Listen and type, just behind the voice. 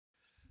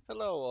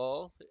Hello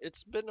all.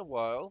 It's been a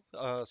while.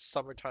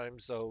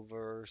 Summertime's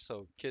over,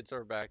 so kids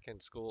are back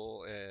in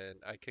school and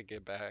I could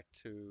get back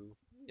to,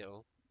 you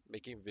know,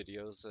 making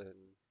videos and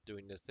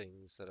doing the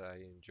things that I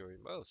enjoy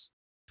most.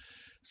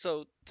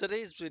 So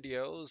today's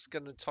video is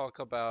going to talk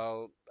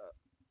about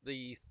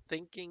the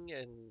thinking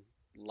and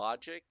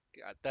logic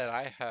that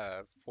I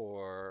have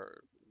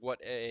for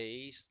what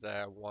AAs that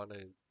I want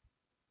to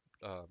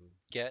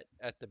get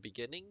at the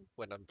beginning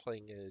when I'm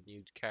playing a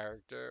new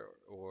character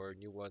or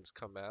new ones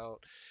come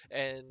out,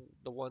 and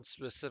the ones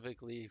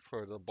specifically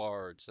for the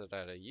bards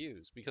that I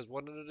use. Because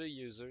one of the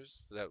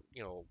users that,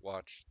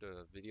 watch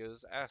the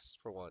videos asked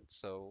for one.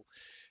 So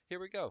here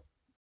we go.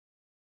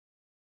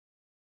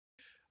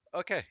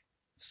 Okay,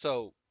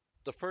 so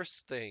the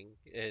first thing,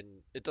 and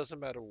it doesn't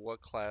matter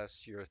what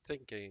class you're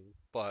thinking,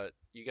 but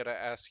you gotta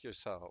ask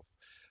yourself,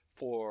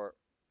 for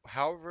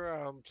however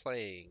I'm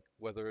playing,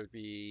 whether it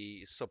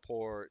be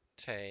support,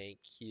 tank,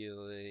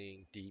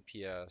 healing,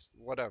 DPS,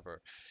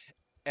 whatever,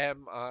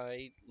 am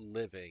I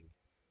living?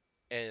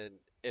 And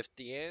if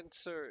the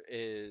answer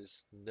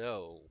is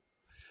no,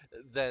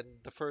 then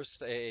the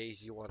first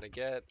AAs you want to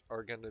get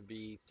are going to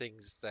be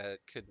things that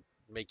could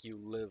make you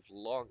live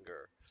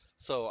longer.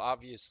 So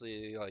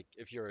obviously, like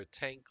if you're a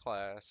tank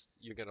class,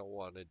 you're going to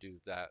want to do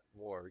that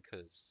more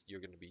because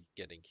you're going to be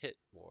getting hit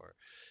more.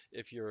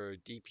 If you're a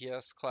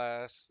DPS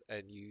class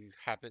and you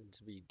happen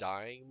to be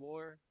dying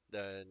more,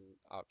 then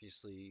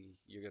obviously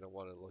you're going to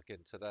want to look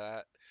into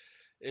that.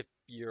 If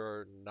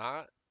you're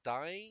not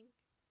dying,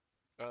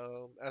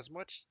 as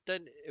much,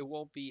 then it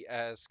won't be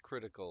as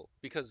critical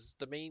because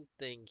the main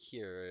thing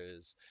here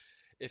is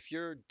if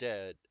you're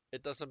dead,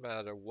 it doesn't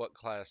matter what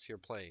class you're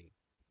playing.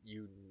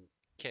 You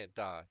can't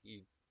die.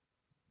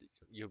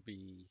 You'll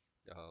be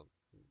um,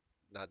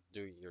 not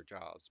doing your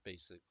jobs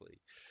basically.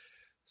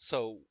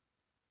 So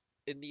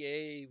in the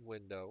AA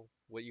window,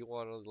 what you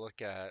want to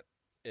look at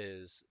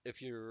is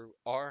if you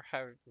are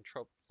having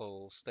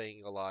trouble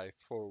staying alive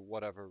for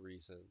whatever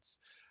reasons.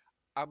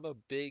 I'm a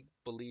big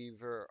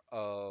believer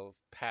of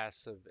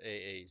passive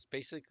AAs.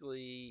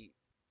 Basically,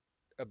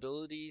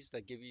 abilities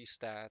that give you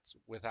stats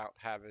without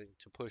having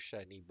to push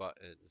any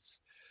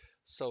buttons.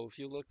 So if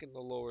you look in the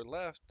lower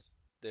left,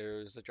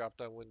 there's a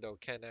drop-down window,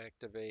 can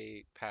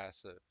activate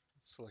passive,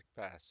 select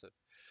passive.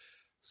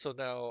 So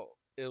now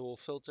it will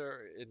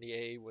filter in the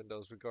A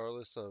windows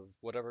regardless of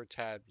whatever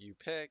tab you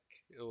pick.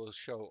 It will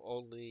show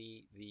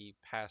only the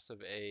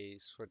passive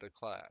A's for the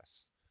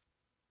class.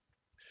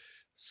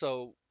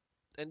 So,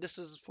 and this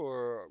is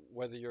for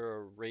whether you're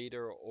a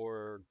raider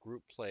or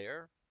group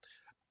player.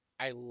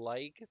 I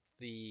like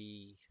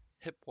the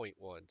hit point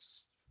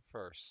ones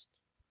first.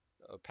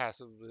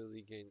 Passive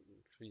ability can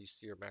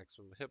increase your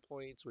maximum hit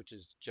points, which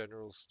is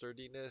general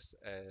sturdiness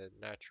and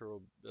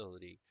natural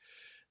ability.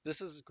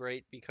 This is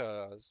great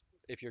because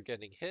if you're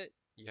getting hit,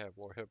 you have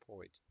more hit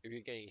points. If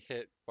you're getting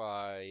hit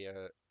by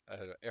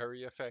an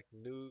area effect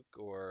nuke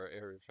or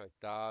area effect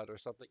dot or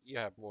something, you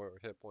have more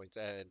hit points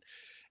and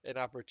an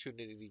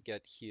opportunity to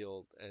get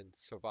healed and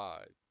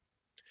survive.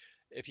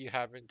 If you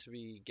happen to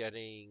be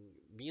getting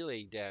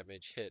melee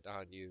damage hit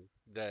on you,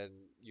 then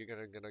you're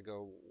gonna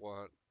go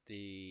want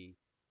the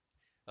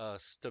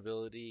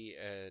stability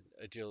and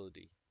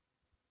agility.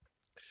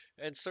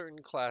 And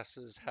certain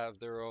classes have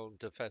their own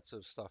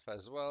defensive stuff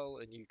as well,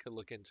 and you can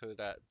look into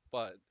that.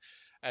 But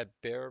at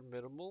bare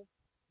minimal,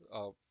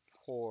 uh,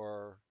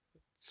 for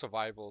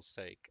survival's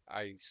sake,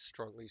 I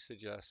strongly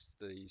suggest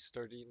the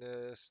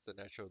sturdiness, the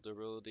natural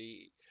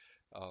durability,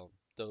 um,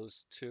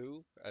 those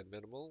two at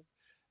minimal,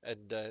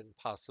 and then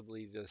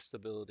possibly the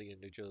stability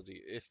and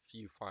agility if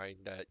you find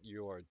that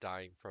you are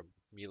dying from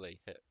melee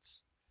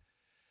hits.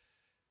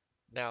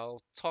 Now,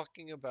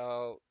 talking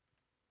about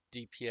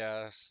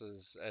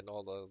DPSs and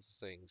all those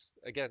things.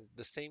 Again,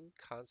 the same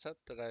concept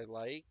that I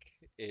like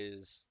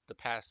is the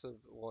passive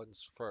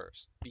ones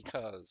first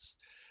because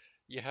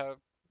you have,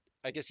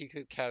 I guess you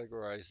could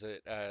categorize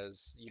it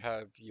as you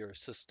have your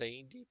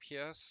sustained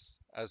DPS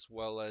as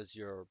well as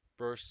your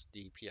burst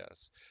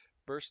DPS.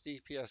 Burst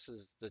DPS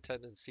is the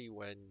tendency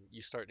when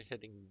you start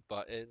hitting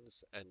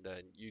buttons and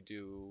then you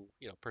do,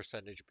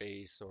 percentage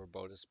base or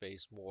bonus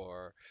base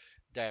more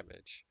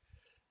damage,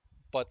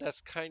 but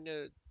that's kind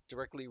of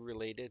directly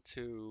related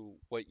to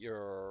what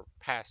your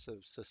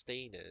passive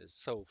sustain is.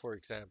 So, for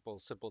example,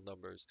 simple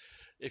numbers.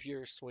 If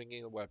you're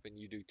swinging a weapon,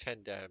 you do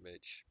 10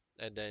 damage,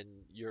 and then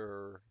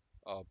your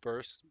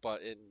burst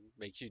button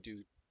makes you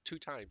do two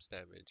times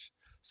damage.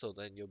 So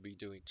then you'll be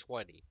doing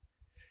 20.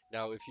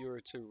 Now, if you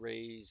were to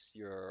raise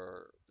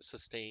your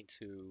sustain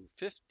to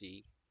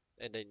 50,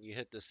 and then you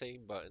hit the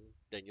same button,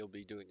 then you'll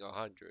be doing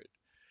 100.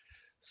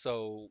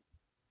 So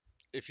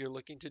if you're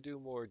looking to do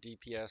more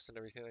DPS and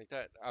everything like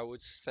that, I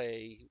would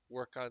say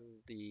work on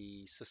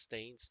the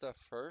sustain stuff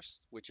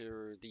first, which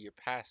are the your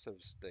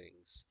passive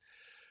things.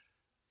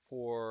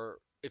 For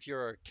if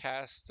you're a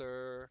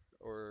caster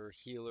or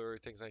healer,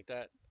 things like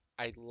that,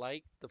 I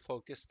like the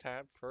focus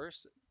tab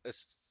first.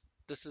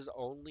 This is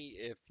only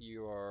if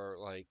you are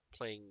like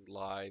playing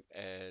live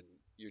and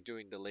you're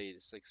doing the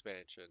latest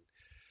expansion.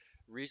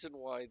 Reason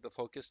why the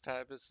focus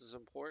tab is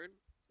important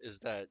is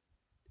that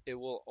it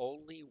will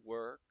only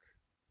work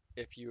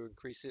if you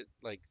increase it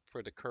like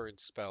for the current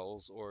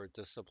spells or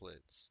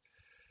disciplines.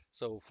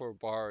 So for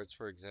bards,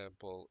 for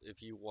example,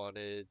 if you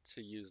wanted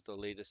to use the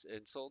latest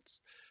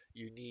insults,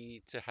 you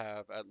need to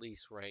have at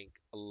least rank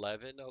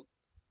 11 of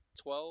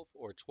 12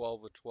 or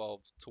 12 of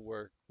 12 to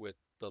work with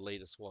the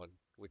latest one,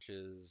 which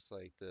is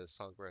like the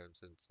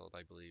Songram's insult,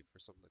 I believe, or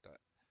something like that.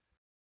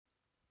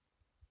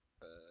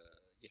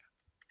 Yeah.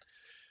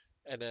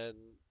 And then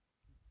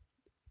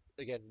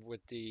again,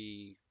 with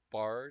the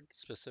bard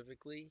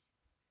specifically,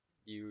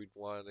 you'd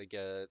want to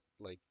get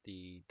like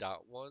the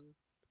dot one,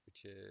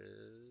 which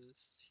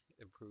is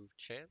improved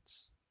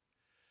chance.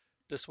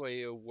 This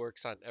way it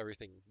works on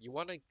everything. You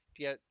want to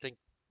get think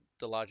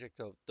the logic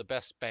of the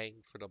best bang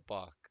for the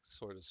buck,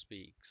 so to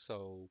speak.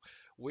 So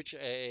which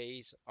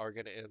AAs are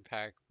going to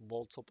impact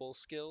multiple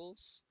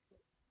skills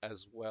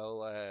as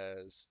well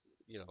as,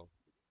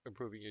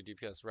 improving your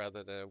DPS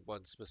rather than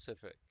one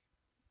specific.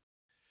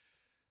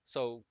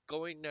 So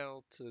going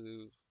now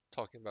to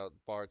talking about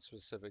Bard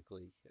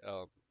specifically,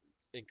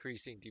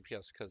 increasing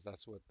DPS because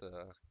that's what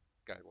the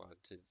guy wanted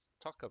to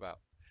talk about.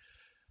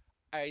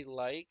 I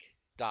like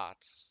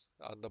dots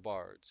on the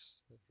bards.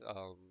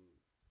 Um,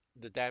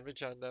 the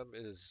damage on them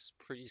is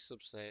pretty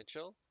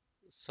substantial.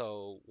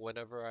 So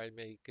whenever I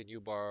make a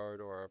new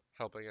bard or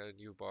helping a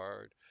new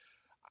bard,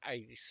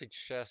 I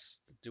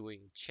suggest doing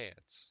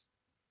chance,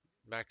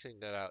 maxing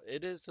that out.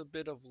 It is a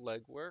bit of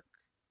legwork,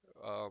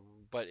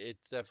 but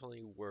it's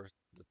definitely worth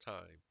the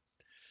time.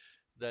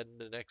 Then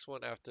the next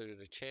one after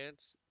the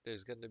chance,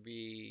 there's going to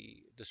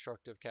be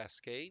Destructive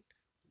Cascade,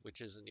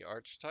 which is in the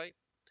Archetype.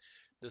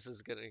 This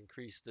is going to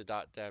increase the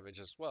dot damage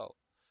as well.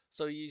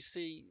 So you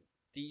see,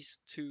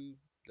 these two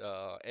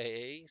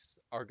AAs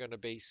are going to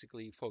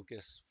basically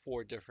focus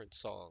four different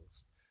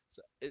songs.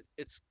 So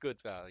it's good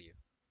value.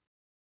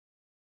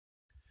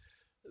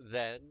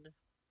 Then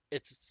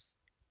it's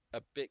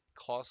a bit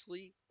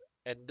costly,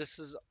 and this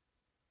is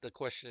the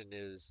question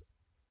is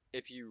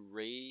if you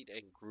raid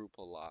and group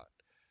a lot.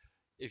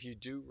 If you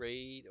do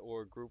raid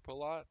or group a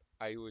lot,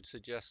 I would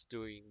suggest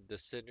doing the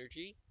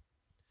synergy.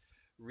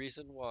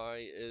 Reason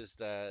why is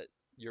that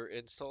your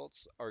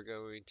insults are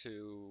going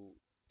to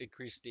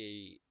increase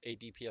the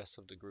ADPS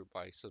of the group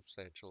by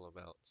substantial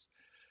amounts.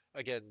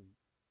 Again,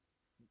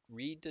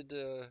 read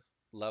the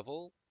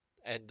level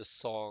and the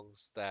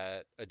songs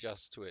that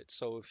adjust to it.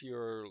 So if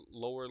you're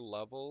lower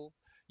level,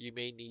 you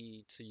may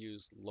need to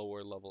use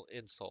lower level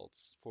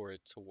insults for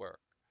it to work.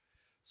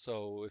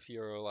 So if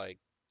you're like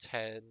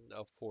 10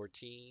 of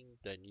 14,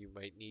 then you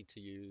might need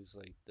to use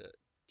like the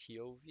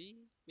TOV,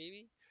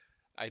 maybe?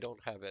 I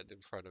don't have it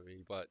in front of me,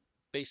 but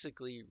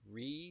basically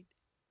read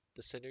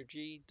the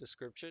synergy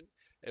description.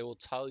 It will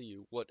tell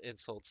you what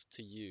insults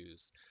to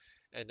use.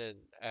 And then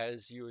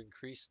as you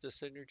increase the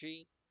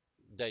synergy,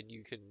 then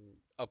you can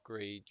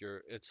upgrade your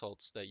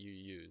insults that you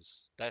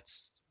use.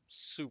 That's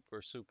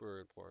super, super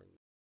important.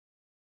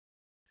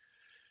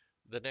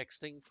 The next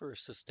thing for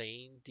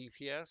sustained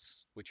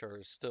DPS, which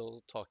are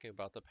still talking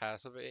about the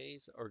passive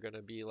A's, are going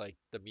to be like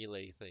the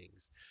melee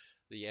things.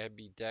 The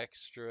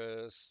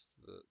ambidextrous,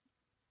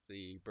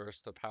 the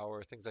burst of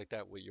power, things like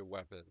that with your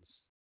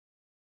weapons.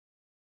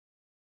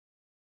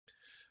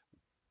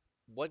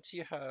 Once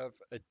you have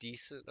a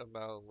decent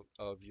amount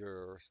of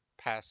your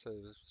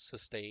passive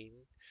sustain,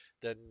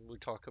 then we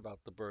talk about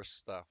the burst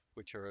stuff,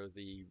 which are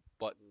the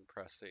button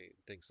pressing,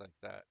 things like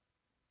that.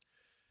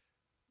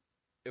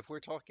 If we're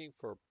talking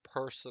for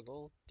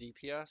personal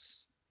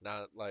DPS,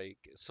 not like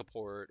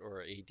support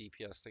or a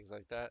DPS, things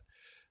like that,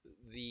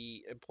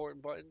 the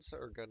important buttons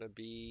are going to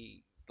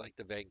be like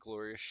the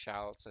Vainglorious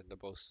Shouts and the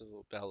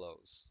Boastful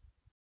Bellows.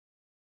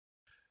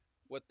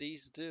 What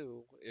these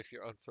do, if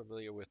you're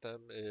unfamiliar with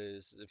them,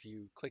 is if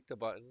you click the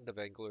button, the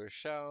Vainglorious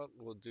Shout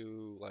will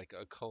do like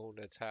a cone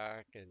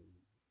attack and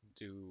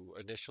do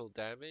initial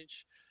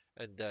damage,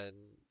 and then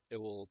it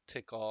will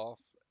tick off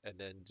and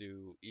then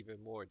do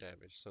even more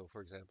damage. So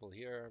for example,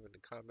 here I'm in the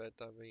combat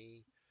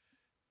dummy,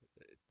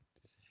 it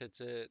hits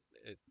it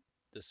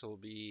this will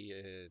be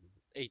in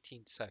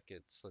 18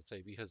 seconds, let's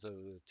say, because of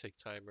the tick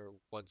timer.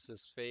 Once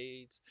this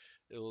fades,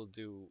 it will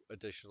do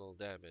additional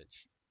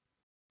damage.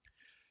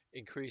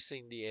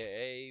 Increasing the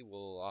AA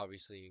will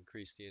obviously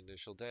increase the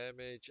initial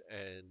damage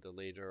and the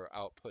later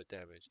output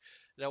damage.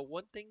 Now,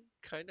 one thing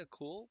kind of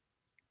cool,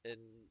 and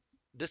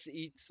this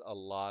eats a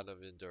lot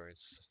of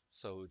endurance,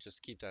 so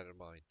just keep that in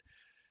mind.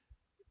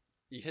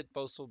 You hit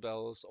Boastful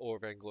Bellows or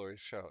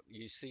Vainglorious Shout.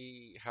 You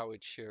see how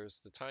it shares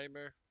the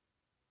timer.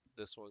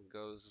 This one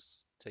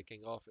goes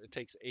taking off. It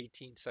takes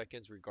 18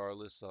 seconds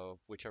regardless of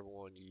whichever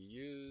one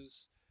you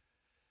use.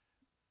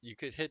 You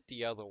could hit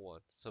the other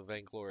one, so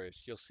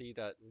Vainglorious. You'll see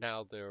that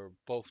now they're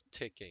both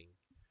ticking,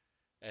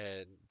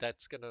 and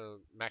that's gonna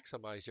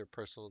maximize your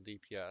personal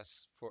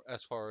DPS for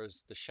as far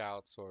as the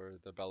shouts or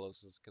the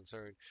bellows is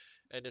concerned.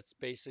 And it's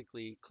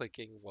basically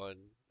clicking one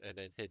and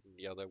then hitting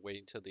the other,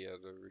 waiting till the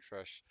other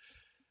refresh.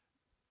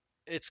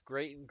 It's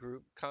great in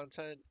group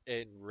content.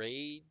 In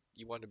raid,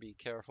 you want to be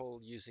careful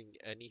using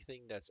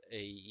anything that's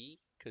AE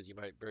because you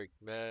might break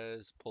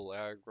mez, pull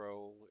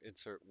aggro,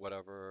 insert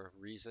whatever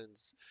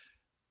reasons.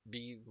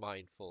 Be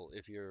mindful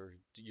if you're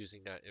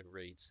using that in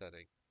raid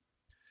setting.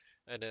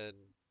 And then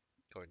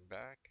going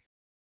back.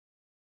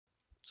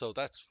 So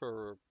that's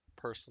for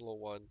personal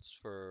ones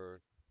for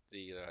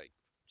the like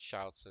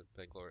shouts and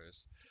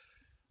Vainglorious.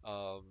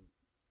 Um,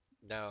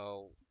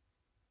 Now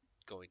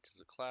going to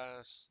the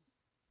class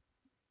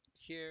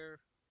here.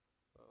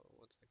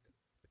 One second.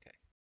 Okay.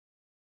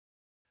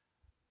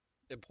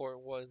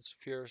 Important ones,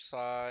 Fierce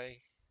Eye.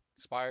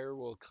 Spire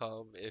will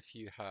come if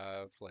you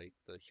have like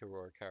the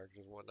heroic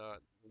characters and whatnot.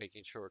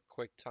 Making sure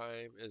Quick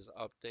Time is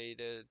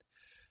updated.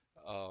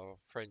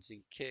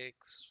 Frenzy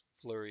Kicks,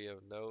 Flurry of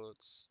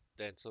Notes,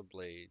 Dance of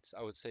Blades.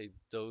 I would say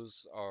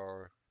those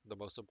are the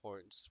most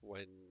important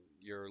when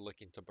you're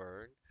looking to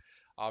burn.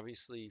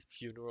 Obviously,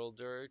 Funeral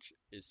Dirge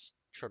is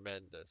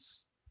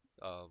tremendous.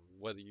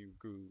 Whether you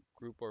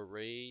group or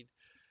raid,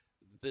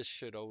 this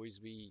should always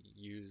be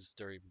used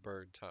during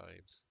burn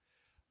times.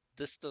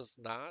 This does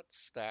not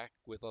stack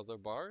with other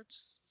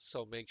bards,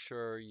 so make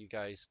sure you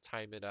guys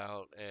time it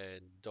out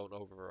and don't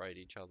override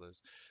each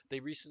other's. They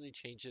recently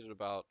changed it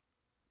about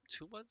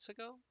 2 months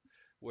ago,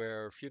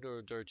 where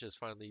Funeral Dirge is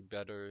finally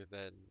better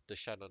than the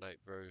Shadow Knight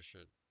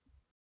version.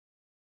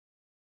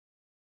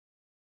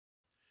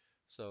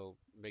 So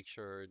make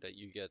sure that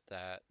you get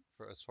that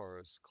for as far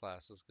as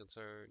class is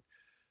concerned.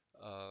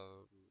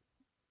 Um,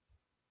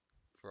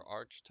 for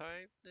Arch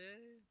type,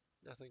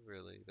 nothing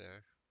really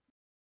there.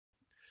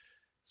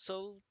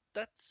 So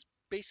that's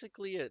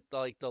basically it.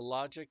 Like the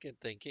logic and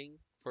thinking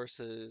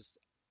versus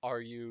are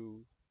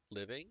you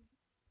living?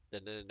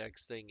 Then the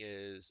next thing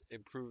is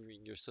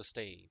improving your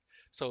sustain.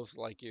 So if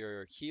like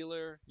you're a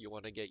healer, you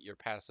want to get your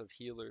passive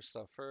healer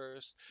stuff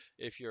first.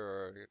 If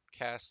you're a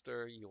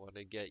caster, you want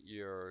to get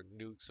your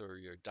nukes or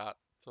your dot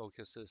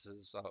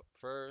focuses up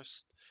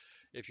first.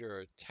 If you're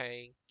a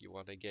tank, you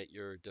want to get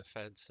your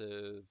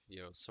defensive,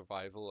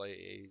 survival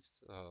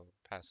AAs,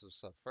 passive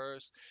stuff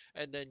first,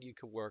 and then you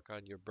can work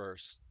on your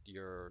burst,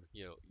 your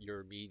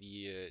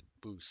immediate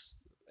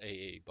boost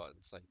AA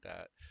buttons like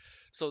that.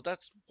 So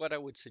that's what I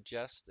would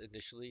suggest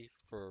initially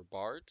for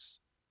bards.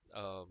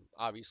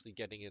 Obviously,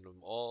 getting in them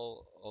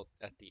all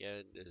at the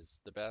end is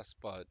the best,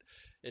 but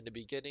in the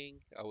beginning,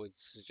 I would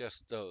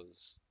suggest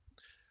those.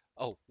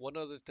 Oh, one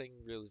other thing,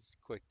 really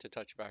quick to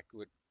touch back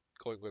with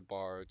going with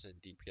bards and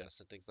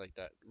DPS and things like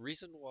that.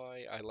 Reason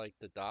why I like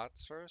the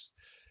dots first,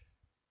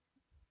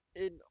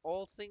 in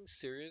all things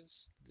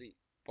serious, the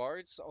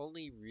bards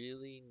only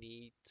really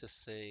need to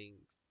sing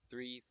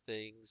three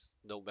things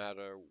no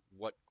matter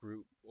what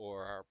group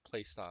or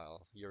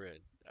playstyle you're in.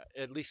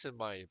 At least in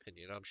my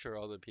opinion. I'm sure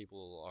other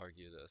people will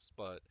argue this,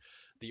 but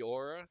the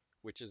aura,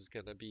 which is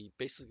going to be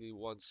basically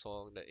one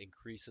song that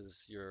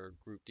increases your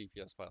group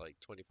DPS by like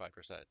 25%,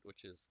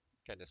 which is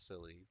kind of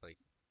silly, like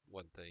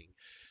one thing.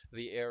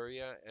 The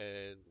area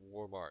and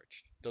War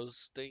March.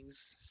 Those things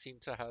seem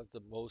to have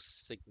the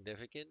most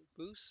significant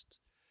boost,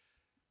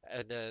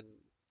 and then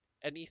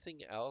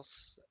anything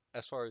else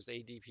as far as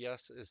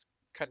ADPS is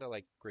kind of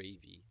like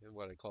gravy and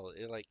what I call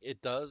it.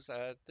 It does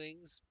add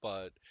things,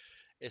 but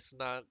it's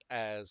not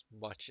as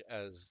much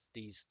as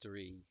these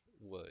three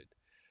would.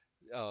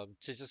 To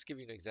just give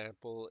you an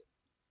example,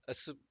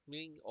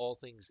 assuming all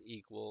things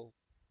equal,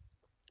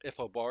 if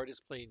a bard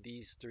is playing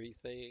these three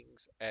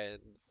things and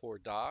four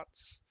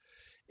dots,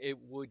 it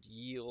would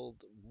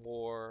yield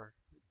more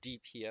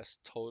DPS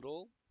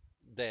total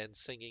than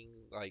singing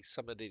like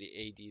some of the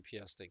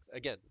ADPS things.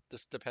 Again,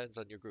 this depends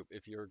on your group.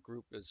 If your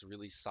group is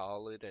really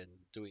solid and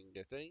doing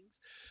their things,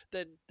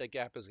 then the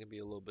gap is going to be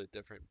a little bit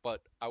different.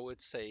 But I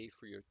would say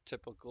for your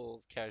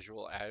typical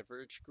casual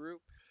average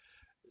group,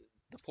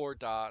 the four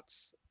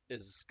dots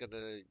is going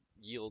to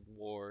yield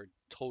more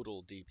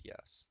total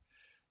DPS.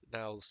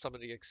 Now, some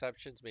of the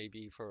exceptions may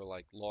be for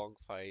like long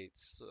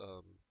fights,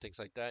 things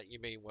like that. You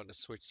may want to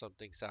switch some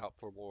things out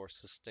for more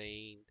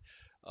sustained,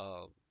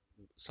 um,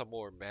 some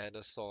more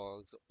mana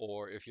songs,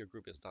 or if your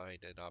group is dying,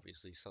 then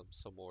obviously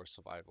some more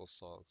survival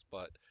songs.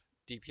 But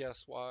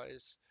DPS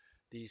wise,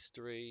 these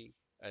three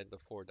and the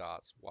four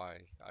dots, why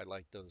I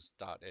like those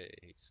dot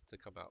A's to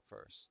come out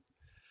first.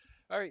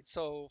 All right,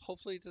 so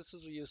hopefully this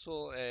is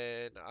useful,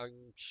 and I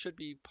should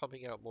be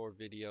pumping out more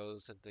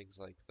videos and things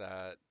like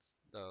that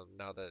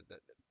now that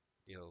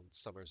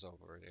summer's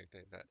over and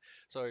everything like that.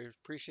 So I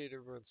appreciate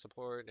everyone's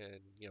support,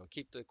 and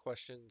keep the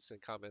questions and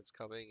comments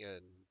coming,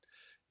 and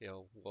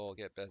we'll all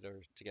get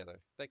better together.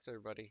 Thanks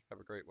everybody.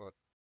 Have a great one.